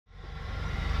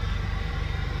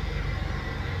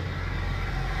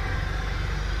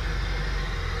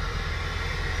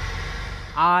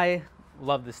I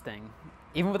love this thing.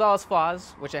 Even with all its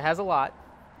flaws, which it has a lot,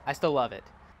 I still love it.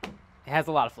 It has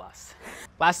a lot of flaws.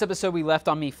 Last episode we left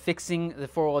on me fixing the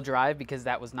four-wheel drive because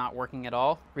that was not working at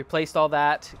all. Replaced all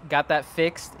that, got that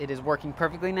fixed. It is working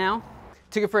perfectly now.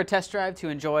 Took it for a test drive to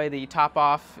enjoy the top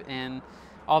off and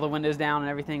all the windows down and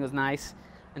everything was nice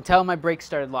until my brakes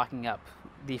started locking up.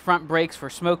 The front brakes were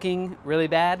smoking really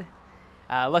bad.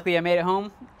 Luckily I made it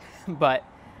home, but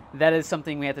that is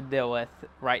something we have to deal with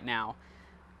right now.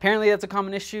 Apparently that's a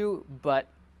common issue, but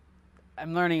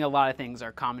I'm learning a lot of things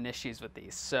are common issues with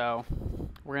these. So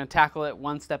we're gonna tackle it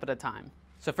one step at a time.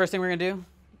 So first thing we're gonna do,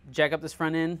 jack up this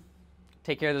front end,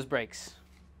 take care of those brakes.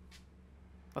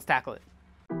 Let's tackle it.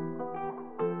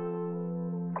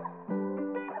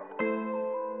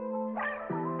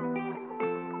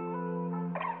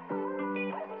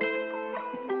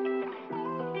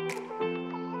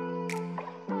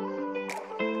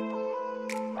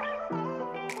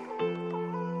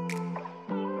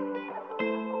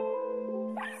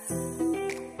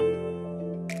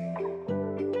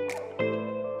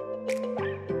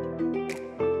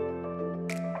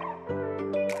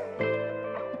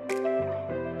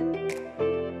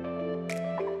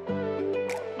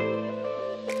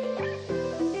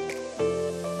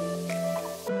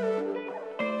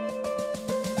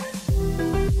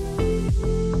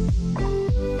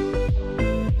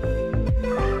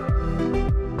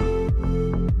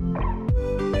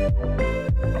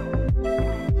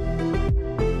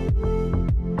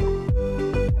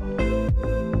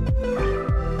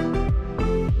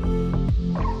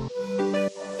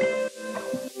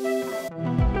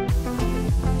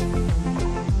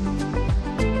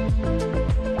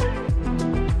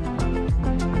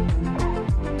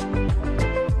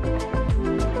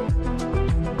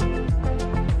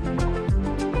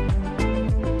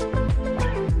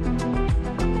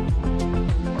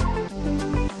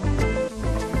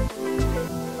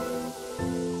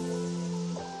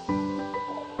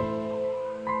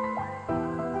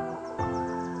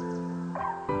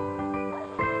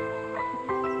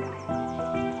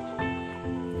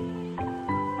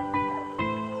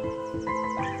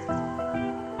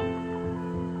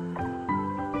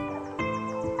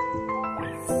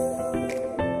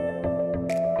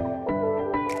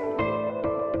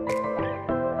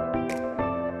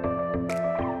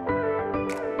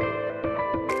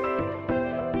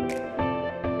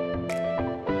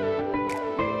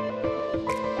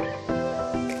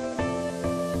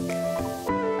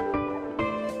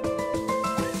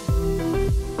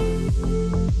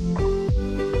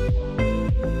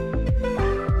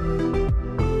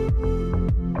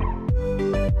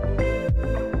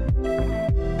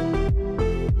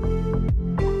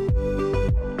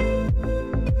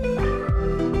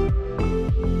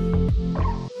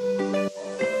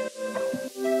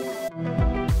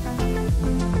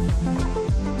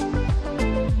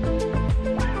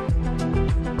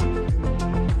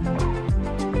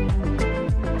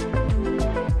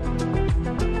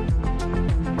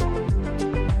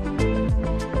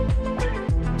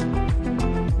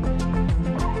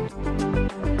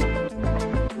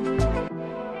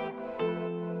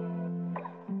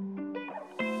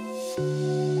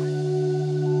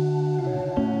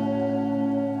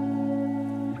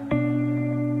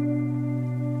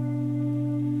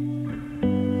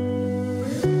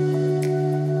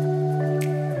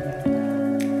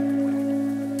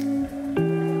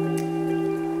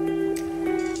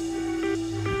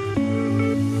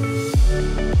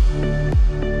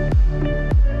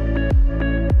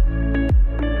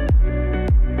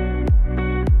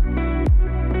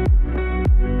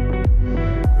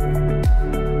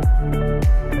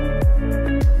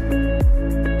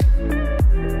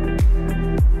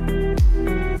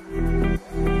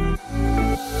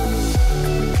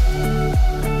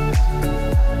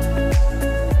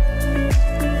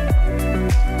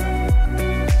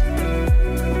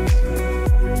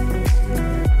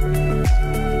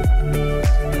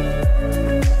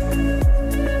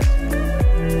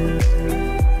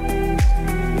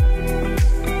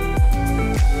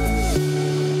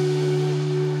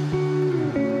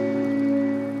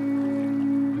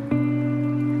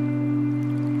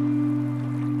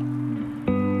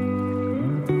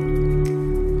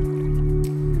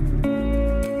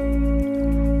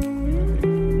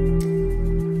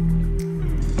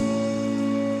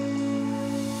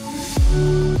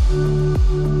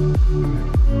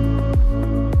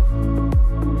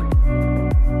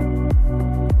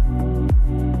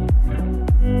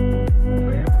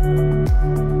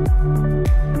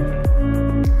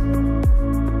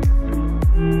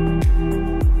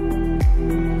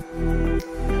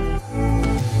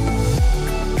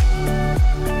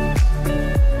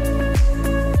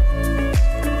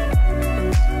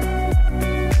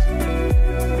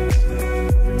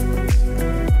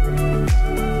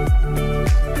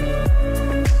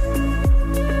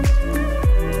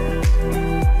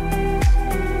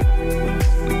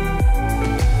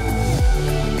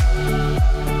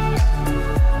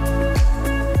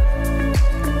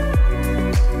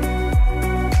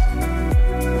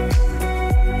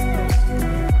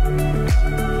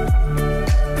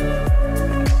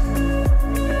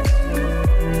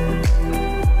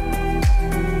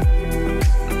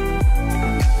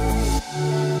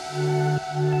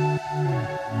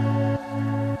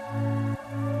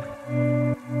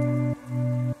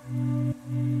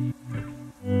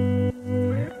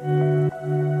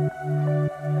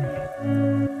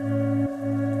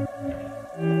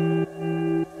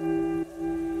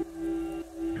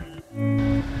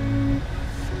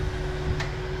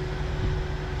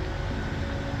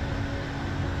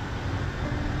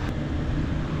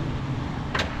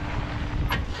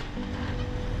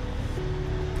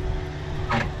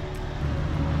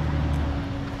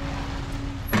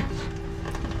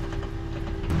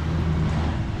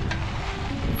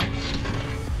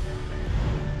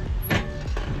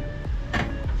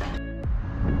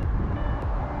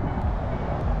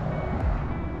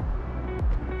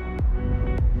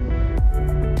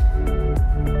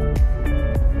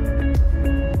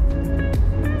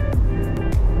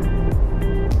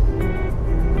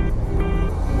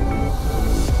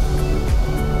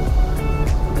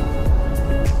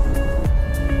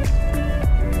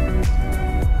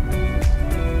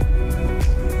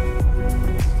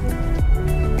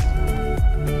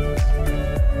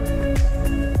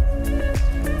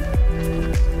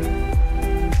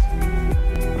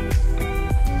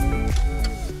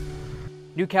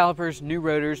 calipers, new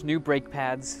rotors, new brake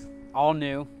pads, all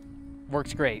new.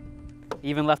 Works great.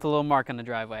 Even left a little mark on the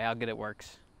driveway. How good it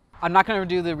works. I'm not going to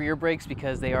do the rear brakes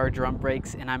because they are drum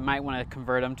brakes, and I might want to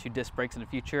convert them to disc brakes in the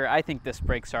future. I think disc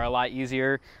brakes are a lot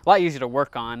easier to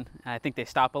work on. I think they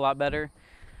stop a lot better.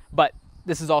 But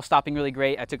this is all stopping really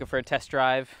great. I took it for a test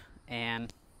drive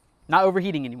and not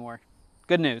overheating anymore.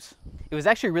 Good news. It was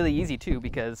actually really easy too,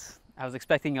 because I was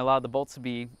expecting a lot of the bolts to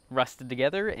be rusted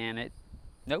together, and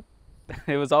nope.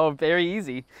 It was all very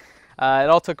easy. It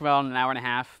all took around an hour and a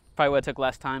half. Probably would have took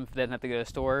less time if I didn't have to go to the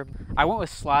store. I went with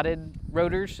slotted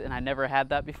rotors, and I never had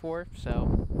that before,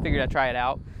 so figured I'd try it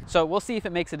out. So we'll see if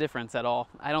it makes a difference at all.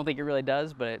 I don't think it really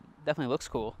does, but it definitely looks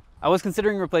cool. I was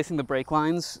considering replacing the brake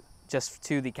lines just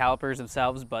to the calipers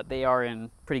themselves, but they are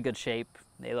in pretty good shape.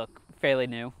 They look fairly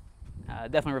new.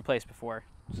 Definitely replaced before,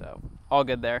 so all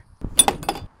good there.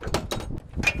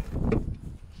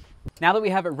 Now that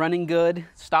we have it running good,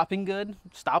 stopping good,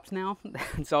 stops now,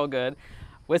 it's all good.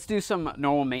 Let's do some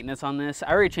normal maintenance on this.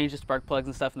 I already changed the spark plugs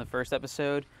and stuff in the first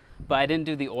episode, but I didn't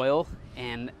do the oil,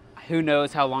 and who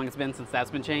knows how long it's been since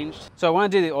that's been changed. So I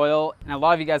want to do the oil, and a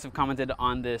lot of you guys have commented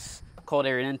on this cold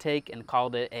air intake and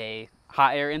called it a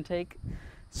hot air intake.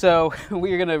 So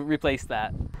we're gonna replace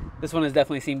that. This one has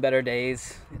definitely seen better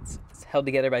days. It's held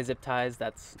together by zip ties.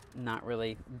 That's not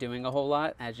really doing a whole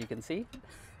lot, as you can see.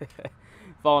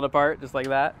 Falling apart just like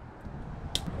that.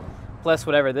 Plus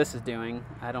whatever this is doing,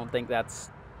 I don't think that's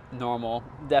normal.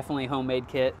 Definitely homemade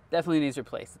kit. Definitely needs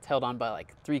replaced. It's held on by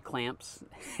like 3 clamps.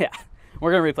 Yeah, we're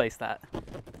gonna replace that.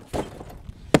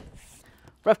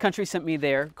 Rough Country sent me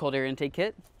their cold air intake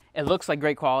kit. It looks like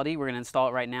great quality. We're gonna install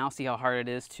it right now, see how hard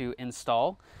it is to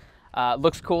install.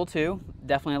 Looks cool too.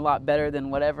 Definitely a lot better than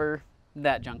whatever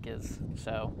that junk is.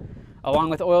 So,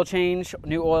 along with oil change,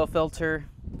 new oil filter,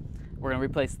 we're gonna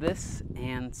replace this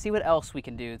and see what else we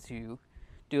can do to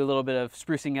do a little bit of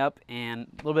sprucing up and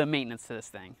a little bit of maintenance to this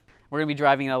thing. We're gonna be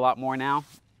driving it a lot more now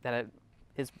that it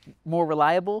is more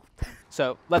reliable.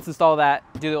 So let's install that,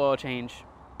 do the oil change,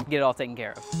 get it all taken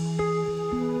care of.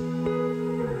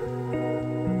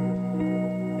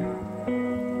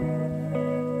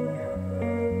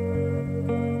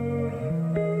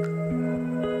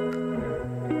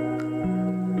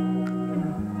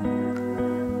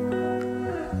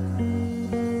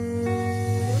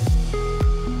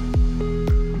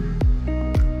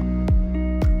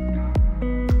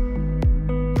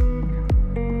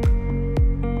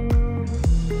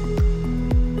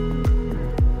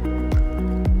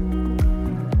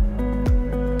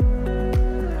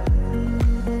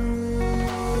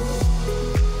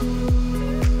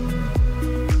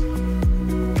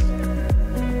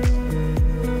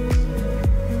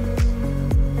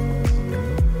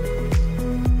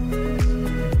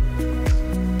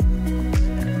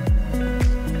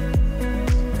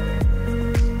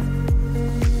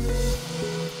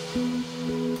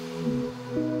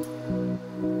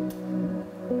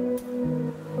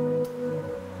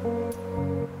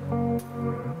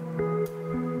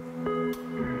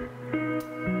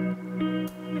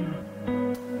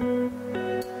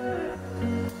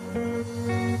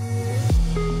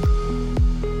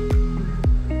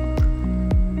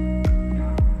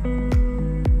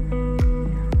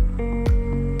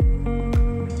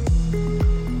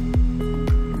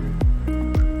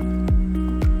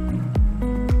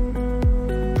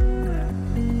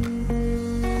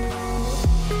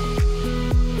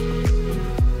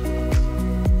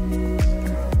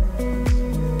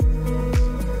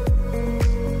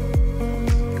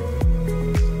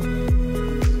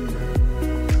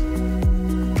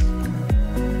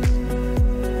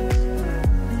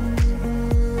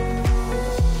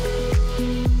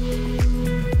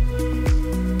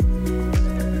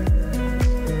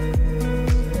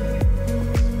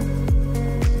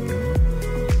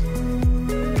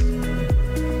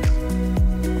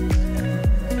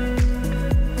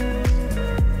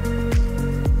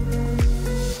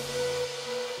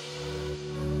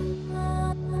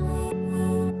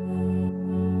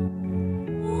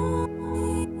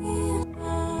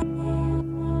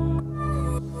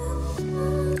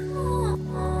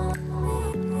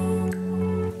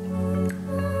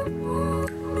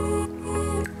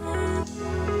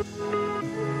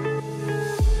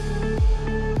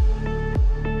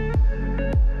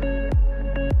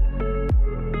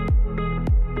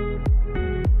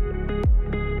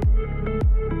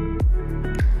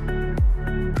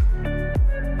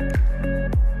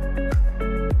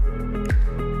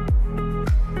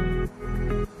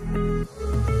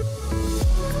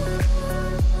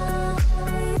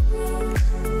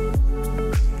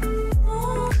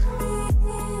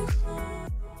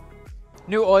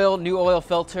 New oil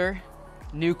filter.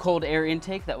 new cold air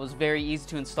intake that was very easy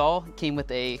to install. It came with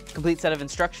a complete set of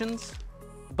instructions.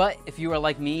 But if you are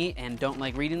like me and don't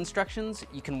like reading instructions,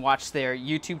 you can watch their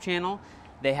YouTube channel.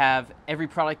 They have every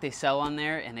product they sell on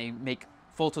there, and they make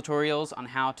full tutorials on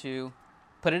how to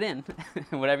put it in,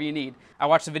 whatever you need. I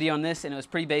watched the video on this and it was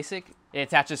pretty basic. It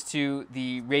attaches to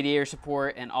the radiator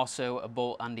support and also a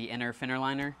bolt on the inner fender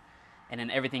liner. And then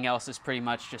everything else is pretty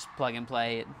much just plug and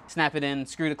play. Snap it in,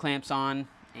 screw the clamps on,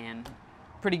 and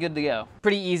pretty good to go.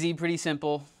 Pretty easy, pretty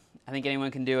simple. I think anyone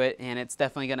can do it, and it's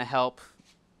definitely gonna help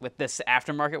with this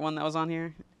aftermarket one that was on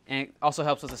here. And it also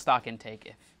helps with the stock intake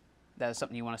if that is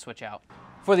something you wanna switch out.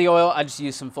 For the oil, I just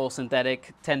used some full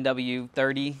synthetic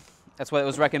 10W30. That's what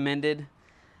was recommended.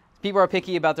 People are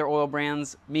picky about their oil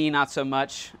brands. Me, not so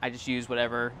much. I just use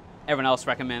whatever everyone else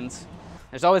recommends.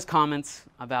 There's always comments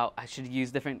about I should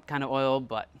use different kind of oil,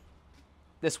 but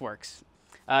this works.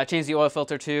 Changed the oil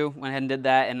filter too, went ahead and did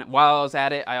that. And while I was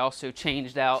at it, I also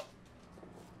changed out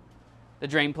the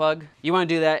drain plug. You want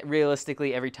to do that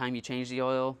realistically every time you change the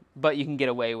oil, but you can get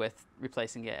away with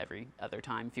replacing it every other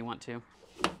time if you want to.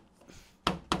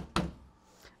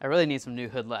 I really need some new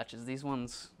hood latches. These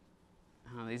ones,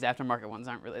 I don't know, these aftermarket ones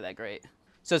aren't really that great.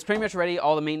 So it's pretty much ready.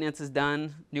 All the maintenance is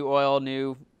done. New oil,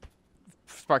 new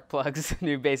spark plugs,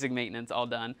 new basic maintenance, all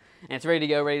done. And it's ready to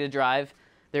go, ready to drive.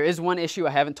 There is one issue I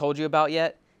haven't told you about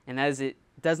yet, and that is it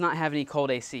does not have any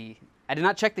cold AC. I did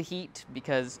not check the heat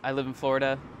because I live in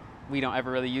Florida. We don't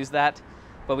ever really use that,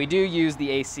 but we do use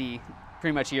the AC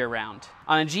pretty much year round.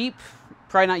 On a Jeep,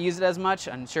 probably not use it as much.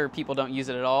 I'm sure people don't use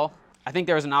it at all. I think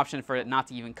there was an option for it not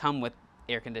to even come with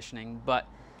air conditioning, but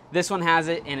this one has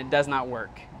it and it does not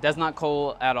work. It does not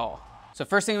cool at all. So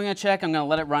first thing I'm gonna check, I'm gonna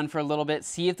let it run for a little bit,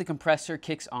 see if the compressor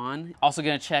kicks on. Also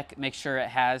gonna check, make sure it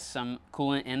has some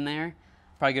coolant in there.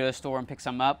 Probably go to the store and pick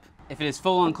some up. If it is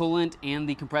full on coolant and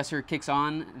the compressor kicks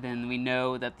on, then we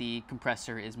know that the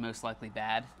compressor is most likely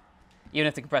bad. Even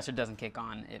if the compressor doesn't kick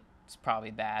on, it's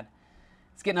probably bad.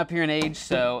 It's getting up here in age,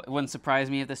 so it wouldn't surprise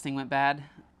me if this thing went bad.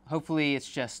 Hopefully it's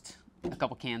just a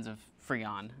couple cans of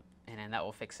Freon, and then that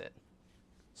will fix it.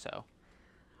 So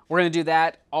we're gonna do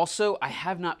that. Also, I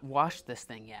have not washed this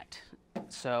thing yet.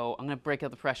 So I'm gonna break out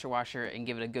the pressure washer and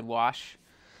give it a good wash.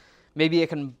 Maybe it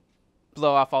can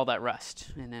blow off all that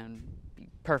rust and then be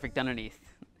perfect underneath.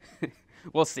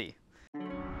 We'll see.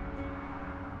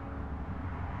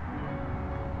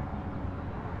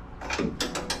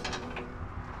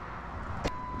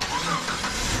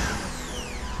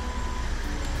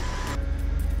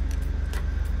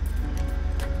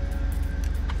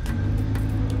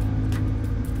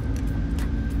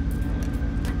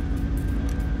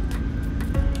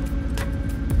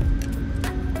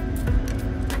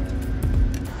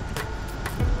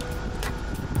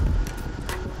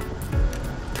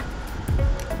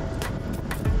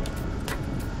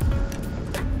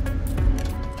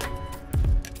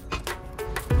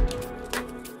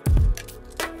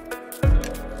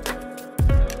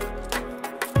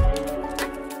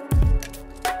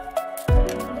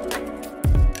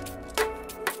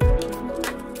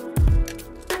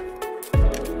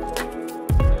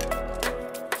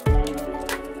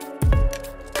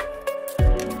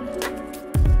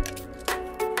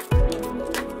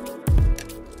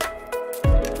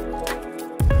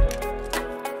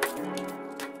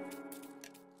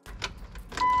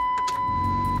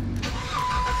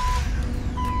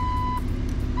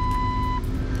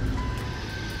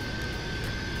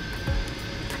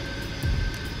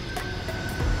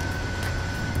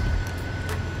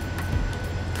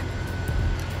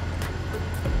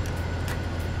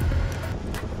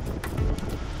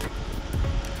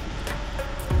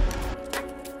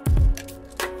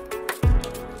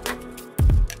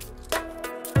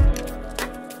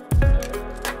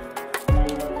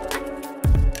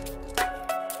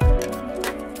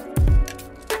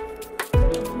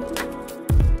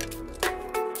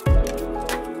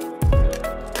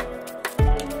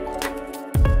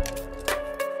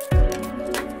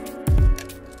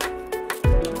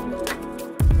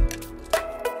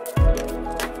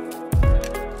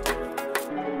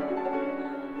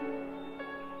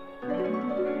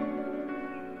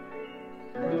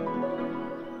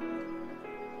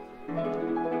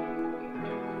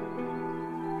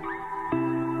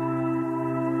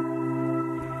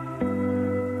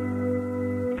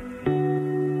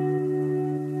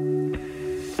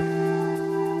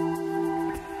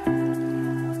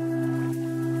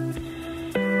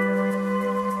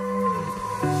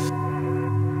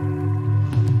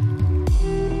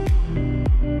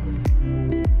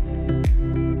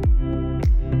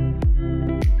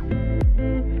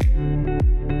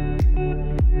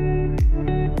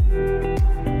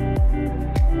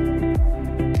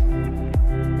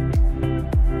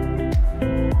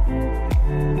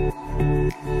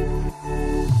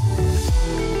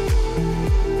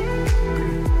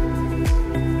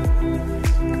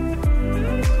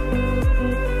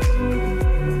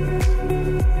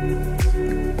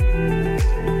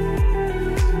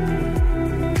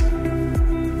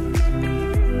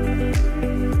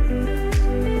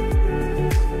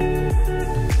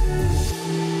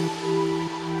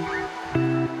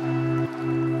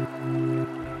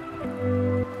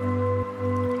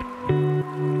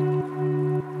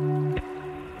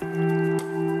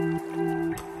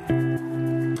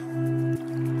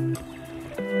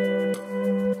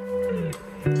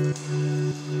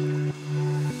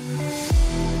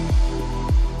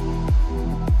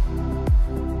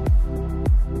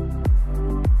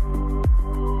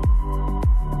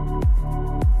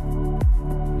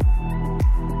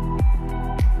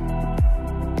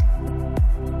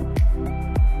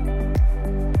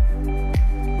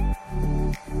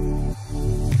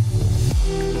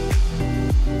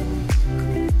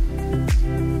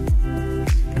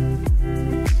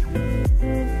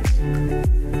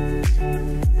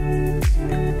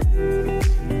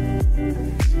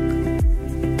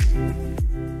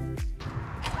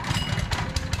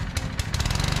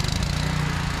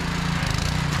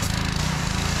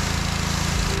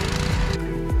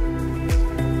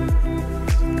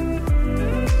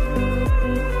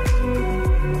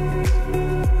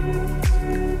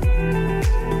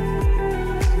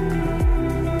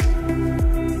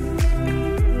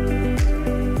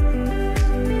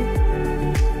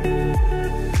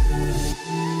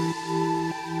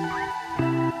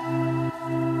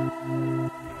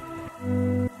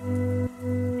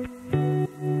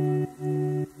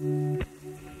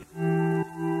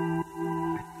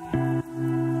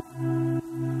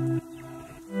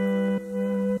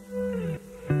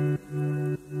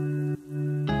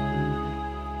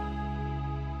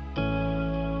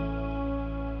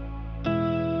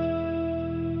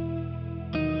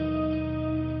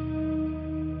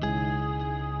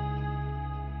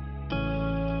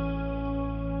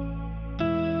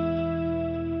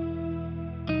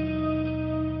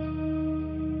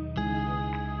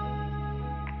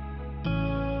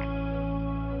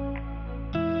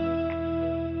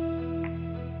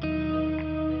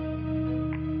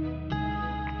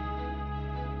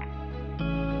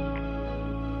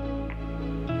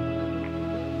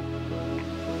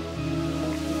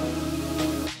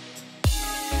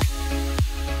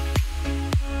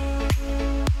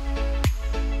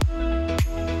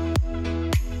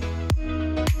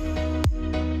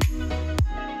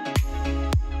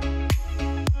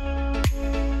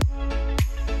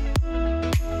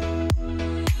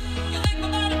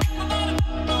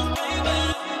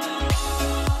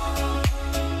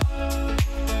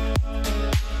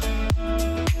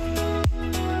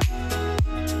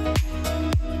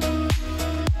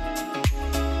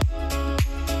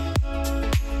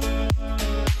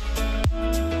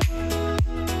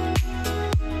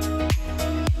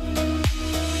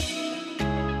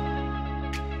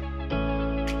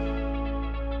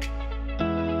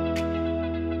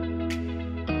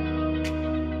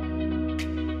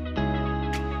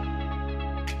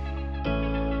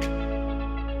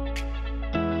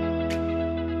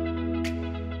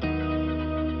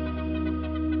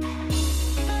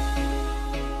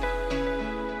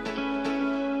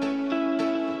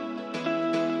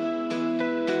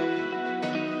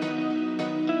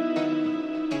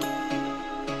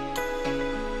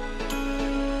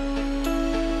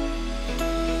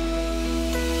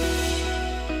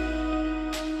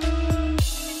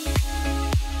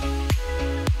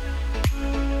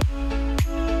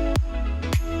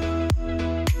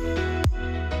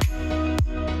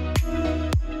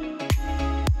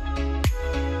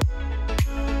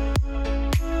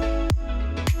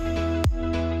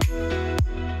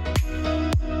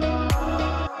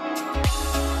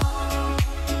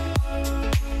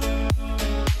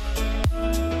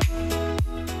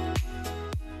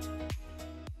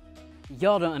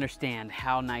 Y'all don't understand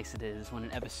how nice it is when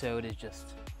an episode is just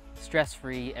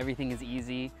stress-free, everything is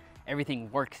easy, everything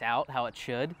works out how it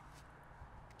should.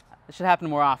 It should happen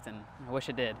more often. I wish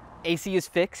it did. AC is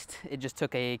fixed. It just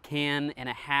took a can and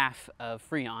a half of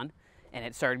Freon and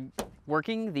it started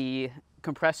working. The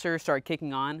compressor started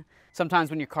kicking on. Sometimes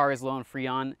when your car is low on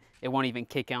Freon, it won't even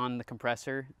kick on the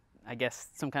compressor. I guess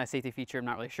some kind of safety feature. I'm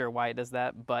not really sure why it does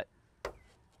that, but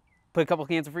put a couple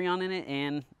cans of Freon in it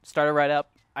and started right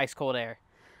up, ice cold air.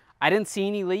 I didn't see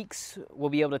any leaks. We'll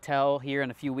be able to tell here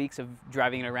in a few weeks of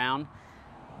driving it around,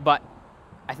 but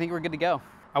I think we're good to go.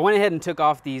 I went ahead and took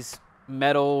off these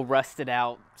metal rusted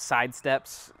out side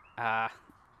steps.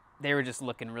 They were just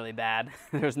looking really bad.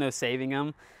 There was no saving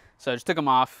them. So I just took them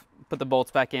off, put the bolts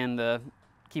back in to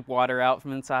keep water out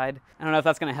from inside. I don't know if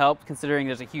that's gonna help considering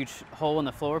there's a huge hole in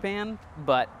the floor pan,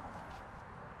 but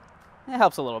it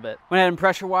helps a little bit. Went ahead and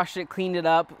pressure washed it, cleaned it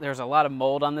up. There's a lot of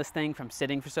mold on this thing from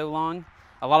sitting for so long.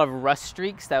 A lot of rust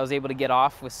streaks that I was able to get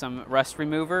off with some rust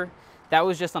remover. That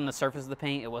was just on the surface of the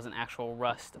paint. It wasn't actual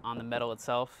rust on the metal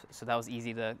itself, so that was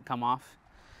easy to come off.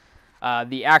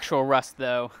 The actual rust,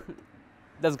 though,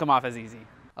 doesn't come off as easy.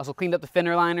 Also cleaned up the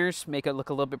fender liners, make it look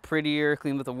a little bit prettier,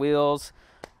 cleaned up the wheels,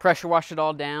 pressure washed it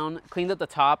all down, cleaned up the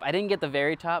top. I didn't get the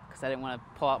very top because I didn't want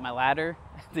to pull out my ladder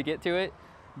to get to it,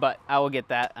 but I will get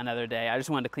that another day. I just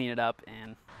wanted to clean it up,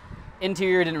 and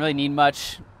interior didn't really need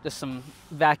much. Just some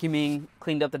vacuuming,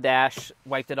 cleaned up the dash,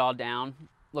 wiped it all down.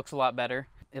 Looks a lot better.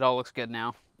 It all looks good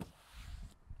now.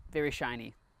 Very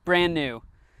shiny. Brand new.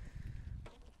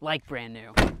 Like brand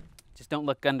new. Just don't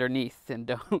look underneath and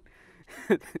don't...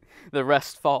 the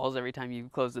rust falls every time you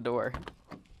close the door.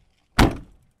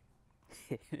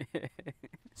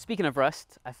 Speaking of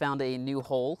rust, I found a new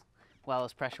hole while I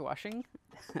was pressure washing.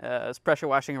 I was pressure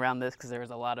washing around this because there was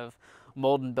a lot of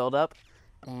mold and buildup,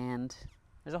 and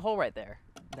there's a hole right there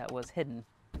that was hidden.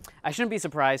 I shouldn't be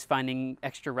surprised finding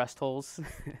extra rust holes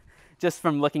just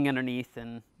from looking underneath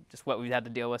and just what we've had to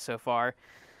deal with so far.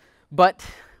 But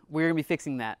we're gonna be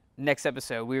fixing that next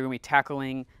episode. We're gonna be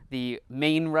tackling the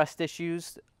main rust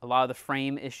issues, a lot of the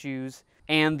frame issues,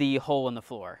 and the hole in the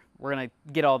floor. We're gonna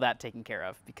get all that taken care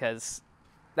of because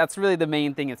that's really the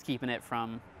main thing that's keeping it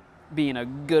from being a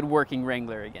good working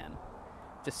Wrangler again.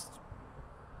 Just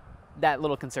that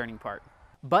little concerning part.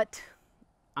 But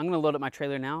I'm gonna load up my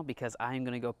trailer now because I am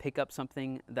gonna go pick up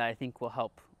something that I think will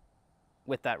help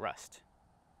with that rust,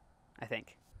 I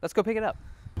think. Let's go pick it up.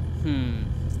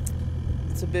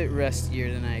 It's a bit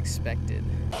rustier than I expected.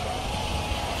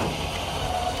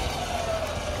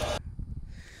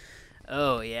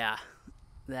 Oh yeah,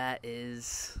 that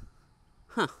is,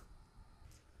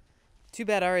 too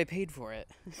bad I already paid for it.